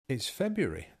It's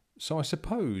February, so I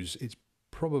suppose it's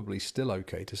probably still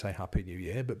okay to say Happy New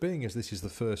Year, but being as this is the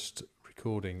first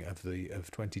recording of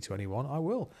 2021, I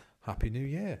will. Happy New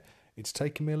Year. It's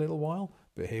taken me a little while,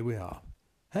 but here we are.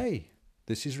 Hey,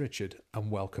 this is Richard, and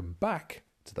welcome back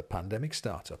to the Pandemic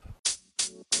Startup.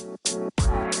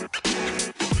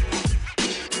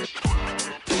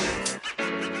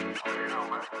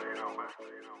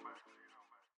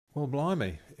 Well,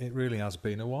 blimey, it really has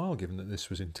been a while, given that this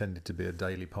was intended to be a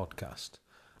daily podcast.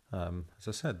 As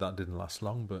I said, that didn't last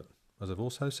long, but as I've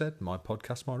also said, my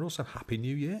podcast might also Happy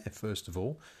New Year, first of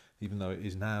all, even though it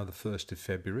is now the 1st of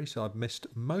February, so I've missed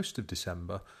most of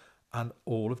December and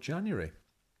all of January,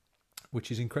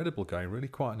 which is incredible going, really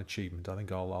quite an achievement. I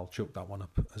think I'll chuck that one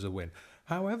up as a win.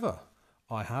 However,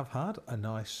 I have had a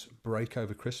nice break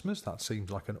over Christmas. That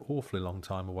seems like an awfully long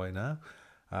time away now.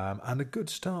 And a good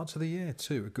start to the year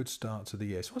too, So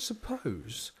I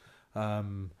suppose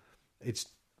it's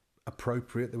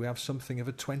appropriate that we have something of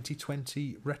a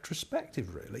 2020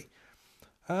 retrospective, really.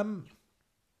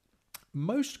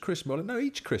 Each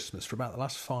Christmas for about the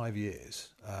last 5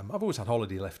 years, I've always had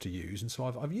holiday left to use, and so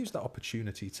I've used that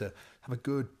opportunity to have a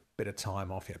good bit of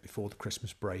time off before the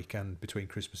Christmas break and between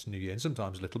Christmas and New Year, and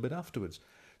sometimes a little bit afterwards.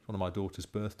 It's one of my daughter's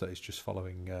birthdays just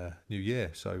following New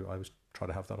Year, so I was trying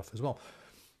to have that off as well.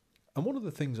 And one of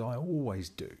the things I always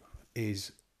do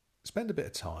is spend a bit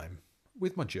of time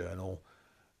with my journal,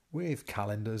 with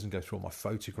calendars, and go through all my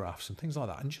photographs and things like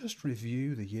that, and just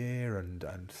review the year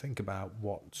and think about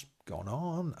what's gone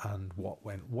on and what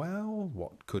went well,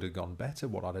 what could have gone better,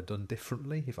 what I'd have done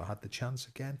differently if I had the chance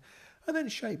again, and then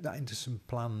shape that into some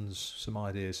plans, some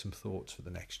ideas, some thoughts for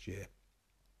the next year.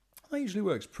 That usually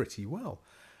works pretty well.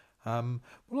 Well,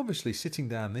 obviously, sitting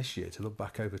down this year to look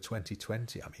back over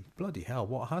 2020, I mean, bloody hell,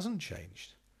 what hasn't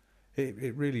changed?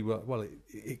 It really,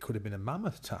 it could have been a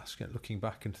mammoth task, looking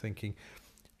back and thinking,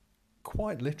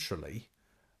 quite literally,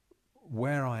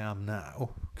 where I am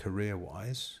now,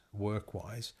 career-wise,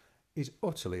 work-wise, is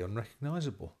utterly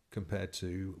unrecognisable compared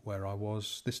to where I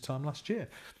was this time last year.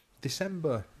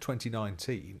 December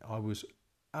 2019, I was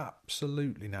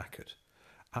absolutely knackered.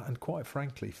 And quite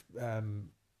frankly,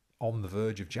 on the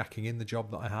verge of jacking in the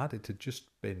job that I had. It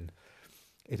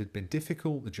had been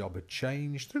difficult. The job had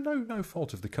changed through no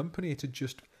fault of the company. It had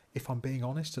just, if I'm being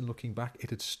honest and looking back,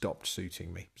 it had stopped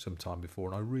suiting me some time before,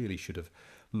 and I really should have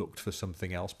looked for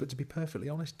something else. But to be perfectly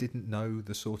honest, didn't know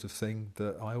the sort of thing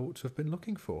that I ought to have been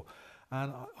looking for.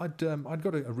 And I'd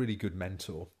got a really good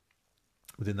mentor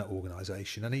within that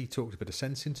organisation, and he talked a bit of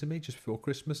sense into me just before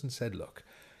Christmas and said, look,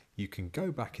 you can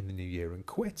go back in the new year and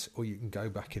quit, or you can go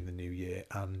back in the new year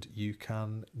and you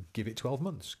can give it 12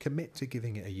 months. Commit to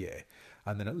giving it a year.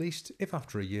 And then at least if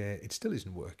after a year it still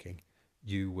isn't working,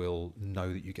 you will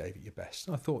know that you gave it your best.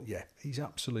 And I thought, yeah, he's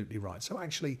absolutely right. So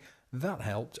actually that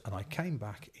helped. And I came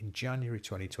back in January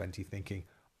 2020 thinking,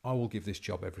 I will give this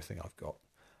job everything I've got.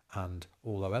 And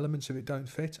although elements of it don't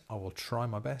fit, I will try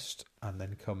my best. And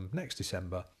then come next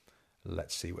December,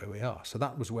 let's see where we are. So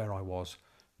that was where I was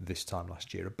this time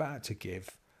last year, about to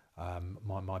give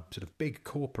my sort of big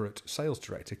corporate sales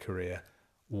director career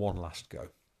one last go.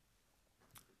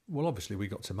 Well, obviously we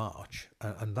got to March,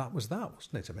 and that was that,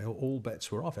 wasn't it? I mean, all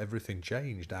bets were off. Everything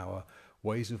changed. Our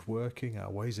ways of working,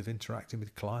 our ways of interacting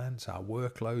with clients, our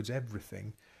workloads,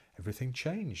 everything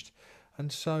changed.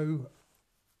 And so,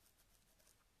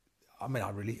 I mean,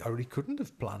 I really couldn't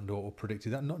have planned or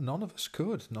predicted that. None of us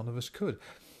could.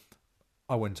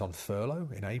 I went on furlough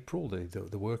in April. The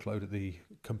workload at the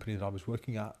company that I was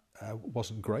working at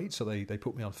wasn't great, so they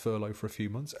put me on furlough for a few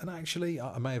months. And actually,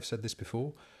 I may have said this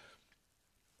before,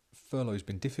 furlough's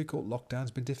been difficult,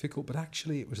 lockdown's been difficult, but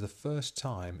actually it was the first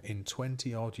time in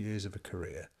 20-odd years of a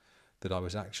career that I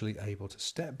was actually able to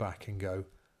step back and go,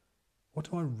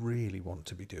 what do I really want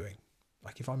to be doing?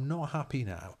 Like, if I'm not happy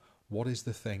now, what is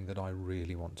the thing that I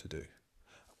really want to do?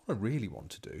 What I really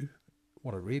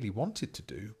wanted to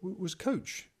do was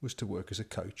to work as a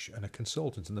coach and a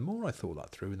consultant. And the more I thought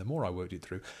that through and the more I worked it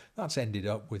through, that's ended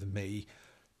up with me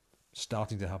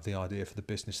starting to have the idea for the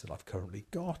business that I've currently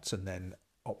got, and then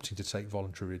opting to take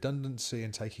voluntary redundancy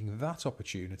and taking that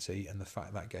opportunity and the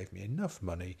fact that gave me enough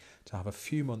money to have a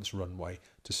few months runway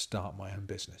to start my own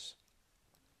business.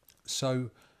 So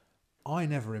I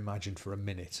never imagined for a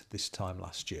minute this time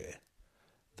last year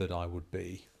that I would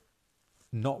be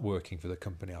not working for the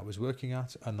company I was working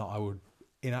at, and that I would,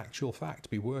 in actual fact,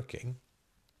 be working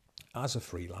as a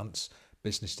freelance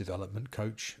business development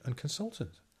coach and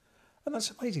consultant. And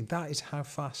that's amazing. That is how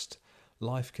fast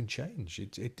life can change.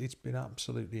 It's been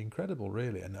absolutely incredible,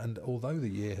 really. And although the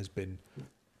year has been,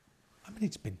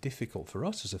 it's been difficult for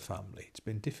us as a family. It's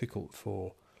been difficult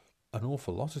for an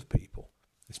awful lot of people.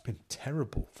 It's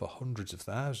terrible for hundreds of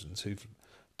thousands who've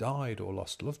died or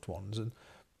lost loved ones. And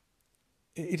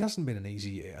it hasn't been an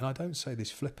easy year. And I don't say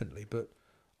this flippantly, but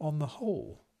on the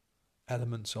whole,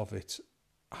 elements of it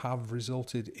have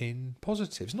resulted in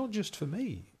positives, not just for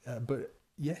me, but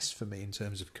yes, for me in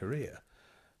terms of career.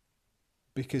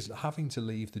 Because having to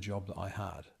leave the job that I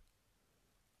had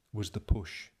was the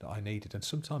push that I needed. And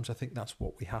sometimes I think that's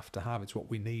what we have to have. It's what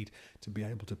we need to be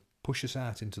able to push us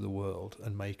out into the world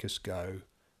and make us go,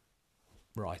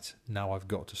 right, now I've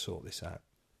got to sort this out.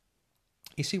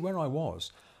 You see, where I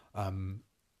was,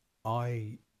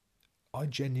 I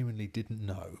genuinely didn't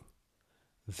know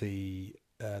the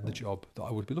job that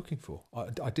I would be looking for. I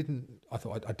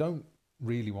thought, I don't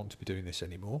really want to be doing this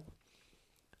anymore.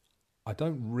 I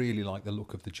don't really like the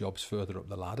look of the jobs further up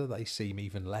the ladder. They seem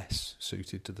even less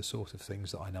suited to the sort of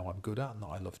things that I know I'm good at and that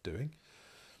I love doing.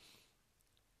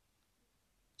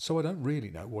 So I don't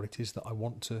really know what it is that I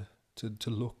want to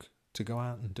look to go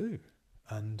out and do.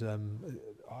 And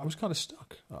I was kind of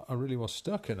stuck. I really was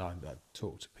stuck. And I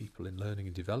talked to people in learning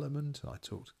and development, and I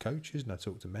talked to coaches, and I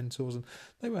talked to mentors, and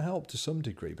they were helped to some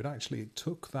degree. But actually it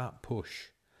took that push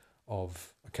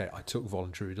of, okay, I took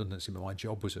voluntary redundancy, but my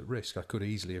job was at risk. I could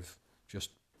easily have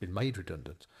just been made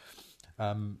redundant.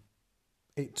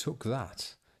 It took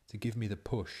that to give me the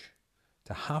push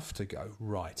to have to go,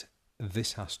 right,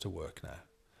 this has to work now.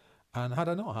 And had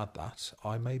I not had that,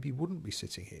 I maybe wouldn't be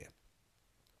sitting here.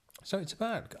 So it's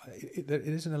about, it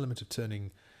is an element of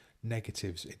turning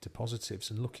negatives into positives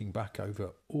and looking back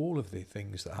over all of the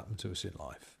things that happen to us in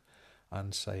life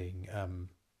and saying,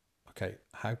 okay,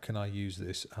 how can I use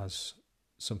this as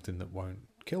something that won't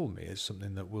kill me, as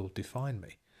something that will define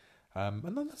me? And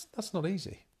that's not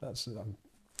easy.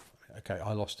 Okay,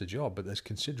 I lost a job, but there's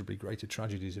considerably greater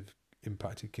tragedies have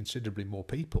impacted considerably more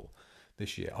people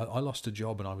this year. I lost a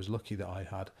job, and I was lucky that I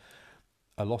had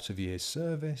a lot of years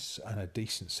service and a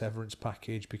decent severance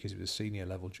package because it was a senior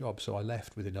level job. So I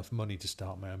left with enough money to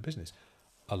start my own business.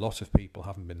 A lot of people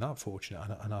haven't been that fortunate,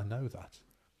 and I know that.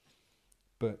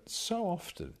 But so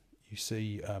often you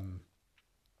see,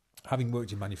 having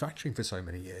worked in manufacturing for so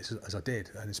many years, as I did,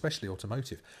 and especially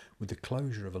automotive, with the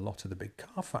closure of a lot of the big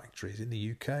car factories in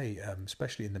the UK,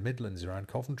 especially in the Midlands around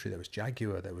Coventry, there was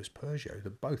Jaguar, there was Peugeot,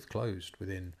 that both closed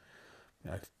within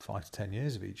 5 to 10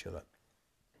 years of each other.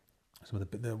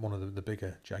 One of the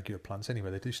bigger Jaguar plants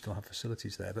anyway, they do still have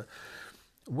facilities there. But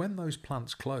when those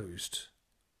plants closed,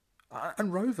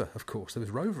 and Rover, of course, there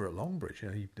was Rover at Longbridge,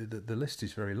 the list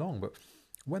is very long, but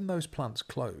when those plants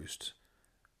closed,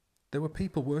 there were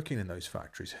people working in those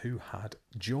factories who had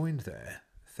joined there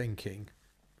thinking,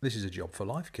 this is a job for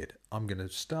life, kid. I'm going to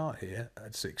start here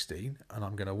at 16 and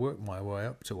I'm going to work my way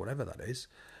up to whatever that is,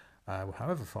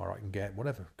 however far I can get,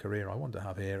 whatever career I want to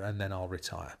have here, and then I'll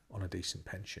retire on a decent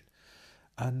pension.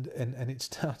 And it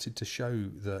started to show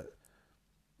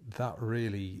that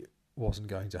really wasn't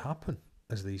going to happen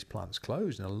as these plants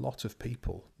closed, and a lot of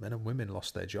people, men and women,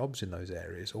 lost their jobs in those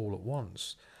areas all at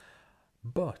once.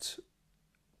 But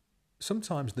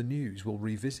sometimes the news will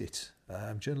revisit,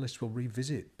 journalists will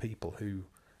revisit people who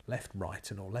left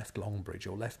Brighton or left Longbridge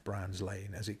or left Browns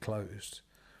Lane as it closed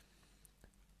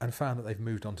and found that they've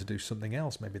moved on to do something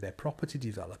else. Maybe they're property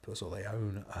developers, or they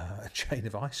own a chain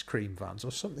of ice cream vans,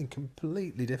 or something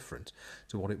completely different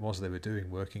to what it was they were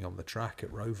doing working on the track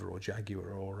at Rover or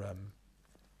Jaguar or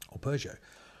Peugeot.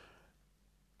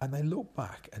 And they look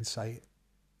back and say,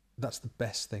 that's the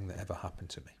best thing that ever happened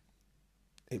to me.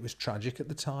 It was tragic at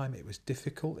the time, it was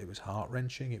difficult, it was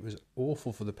heart-wrenching, it was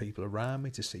awful for the people around me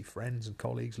to see friends and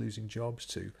colleagues losing jobs,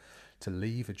 to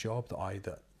leave a job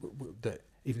that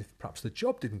even if perhaps the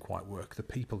job didn't quite work, the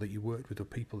people that you worked with were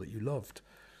people that you loved.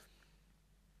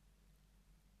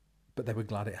 But they were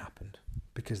glad it happened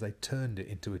because they turned it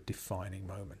into a defining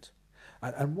moment.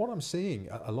 And what I'm seeing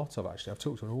a lot of, actually, I've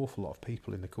talked to an awful lot of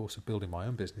people in the course of building my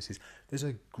own business, is there's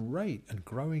a great and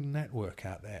growing network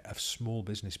out there of small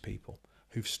business people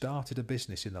who've started a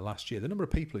business in the last year. The number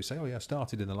of people who say, oh yeah, I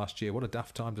started in the last year, what a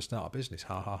daft time to start a business,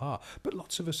 ha ha ha. But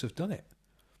lots of us have done it.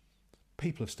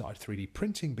 People have started 3D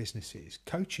printing businesses,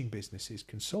 coaching businesses,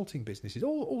 consulting businesses,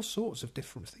 all sorts of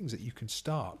different things that you can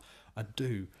start and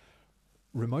do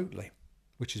remotely,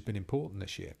 which has been important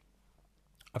this year.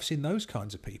 I've seen those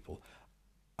kinds of people,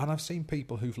 and I've seen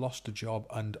people who've lost a job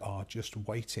and are just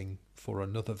waiting for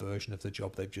another version of the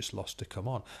job they've just lost to come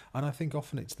on. And I think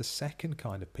often it's the second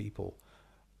kind of people,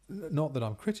 not that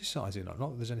I'm criticising, not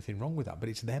that there's anything wrong with that, but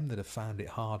it's them that have found it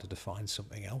harder to find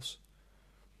something else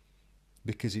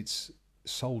because it's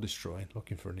soul destroying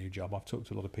looking for a new job. I've talked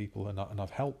to a lot of people, and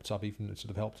I've even sort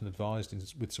of helped and advised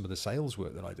with some of the sales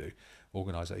work that I do,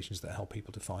 organisations that help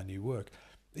people to find new work.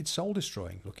 it's soul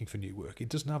destroying looking for new work. It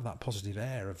doesn't have that positive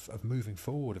air of moving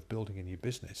forward, of building a new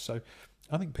business. So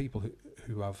I think people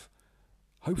who have,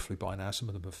 hopefully by now some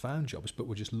of them have found jobs, but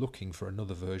were just looking for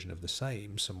another version of the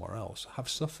same somewhere else, have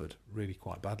suffered really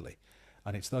quite badly.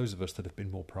 And it's those of us that have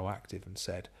been more proactive and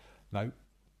said, no,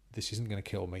 this isn't going to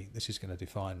kill me, this is going to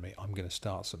define me, I'm going to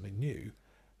start something new,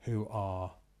 who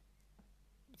are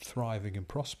thriving and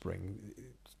prospering,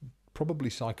 probably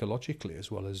psychologically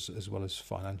as well as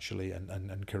financially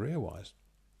and career wise.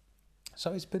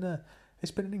 So it's been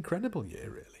an incredible year,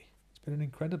 really. It's been an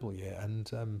incredible year,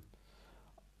 and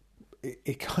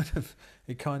it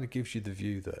kind of gives you the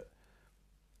view that,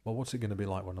 well, what's it going to be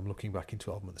like when I'm looking back in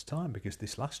 12 months' time? Because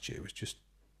this last year was just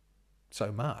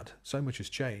so mad. So much has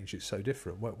changed. It's so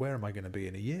different. Where am I going to be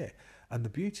in a year? And the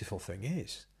beautiful thing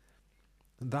is,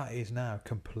 that is now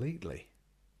completely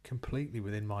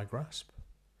within my grasp,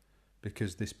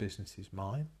 because this business is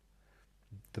mine.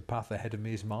 The path ahead of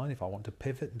me is mine. If I want to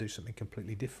pivot and do something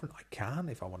completely different, I can.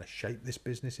 If I want to shape this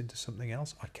business into something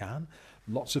else, I can.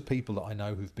 Lots of people that I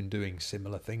know who've been doing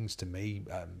similar things to me,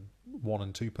 1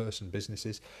 and 2 person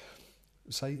businesses,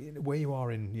 say where you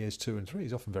are in years 2 and 3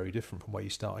 is often very different from where you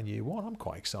start in year 1. I'm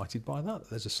quite excited by that.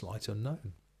 There's a slight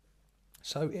unknown.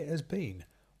 So it has been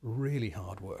really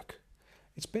hard work.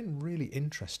 It's been really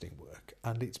interesting work,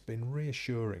 and it's been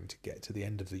reassuring to get to the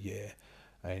end of the year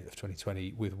of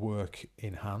 2020 with work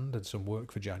in hand and some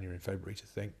work for January and February to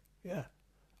think, yeah,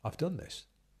 I've done this.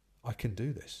 I can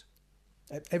do this.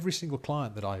 Every single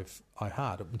client that I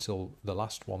had up until the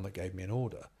last one that gave me an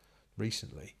order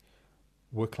recently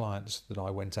were clients that I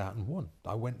went out and won.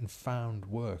 I went and found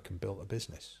work and built a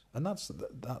business. And that's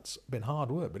been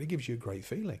hard work, but it gives you a great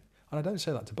feeling. And I don't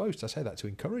say that to boast. I say that to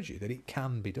encourage you that it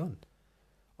can be done.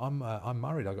 I'm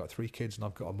married. I've got 3 kids and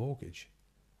I've got a mortgage.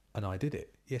 And I did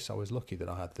it. Yes, I was lucky that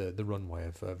I had the runway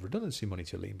of redundancy money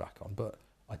to lean back on, but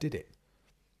I did it.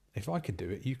 If I can do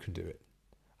it, you can do it.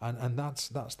 And that's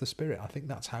the spirit. I think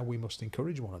that's how we must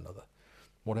encourage one another,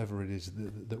 whatever it is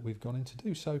that we've gone in to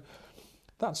do. So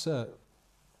that's,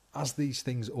 as these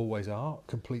things always are,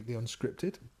 completely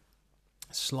unscripted,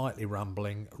 slightly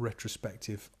rambling,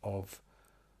 retrospective of,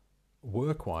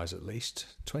 work-wise at least,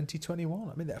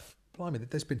 2021. I mean, blimey,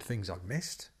 there's been things I've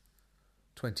missed.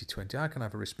 2020. I can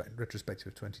have a retrospective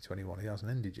of 2021. It hasn't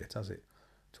ended yet, has it?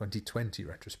 2020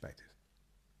 retrospective.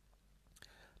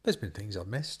 There's been things I've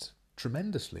missed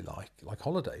tremendously, like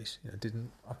holidays.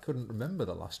 I couldn't remember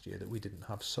the last year that we didn't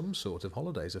have some sort of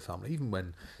holiday as a family. Even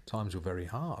when times were very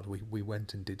hard, we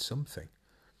went and did something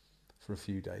for a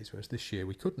few days. Whereas this year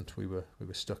we couldn't. We were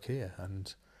stuck here.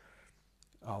 And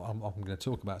I'm going to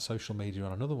talk about social media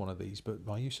on another one of these. But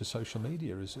my use of social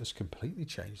media has completely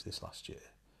changed this last year.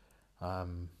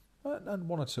 And 1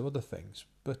 or 2 other things,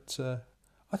 but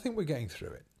I think we're getting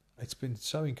through it. It's been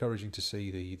so encouraging to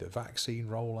see the vaccine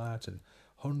rollout and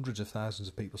hundreds of thousands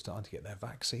of people starting to get their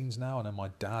vaccines now. I know my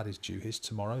dad is due his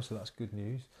tomorrow, so that's good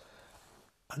news.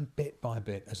 And bit by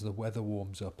bit, as the weather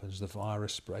warms up, as the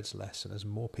virus spreads less, and as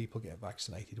more people get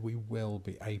vaccinated, we will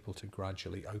be able to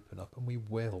gradually open up, and we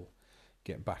will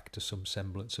get back to some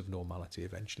semblance of normality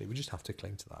eventually. We just have to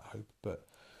cling to that hope. But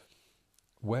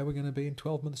where we're going to be in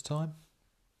 12 months' time,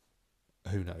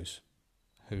 who knows?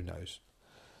 Who knows?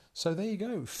 So there you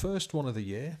go. First one of the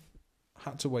year.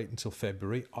 Had to wait until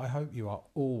February. I hope you are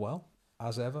all well.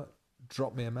 As ever,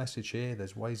 drop me a message here.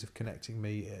 There's ways of connecting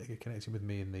with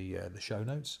me in the show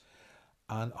notes.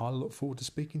 And I look forward to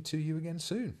speaking to you again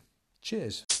soon.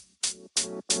 Cheers.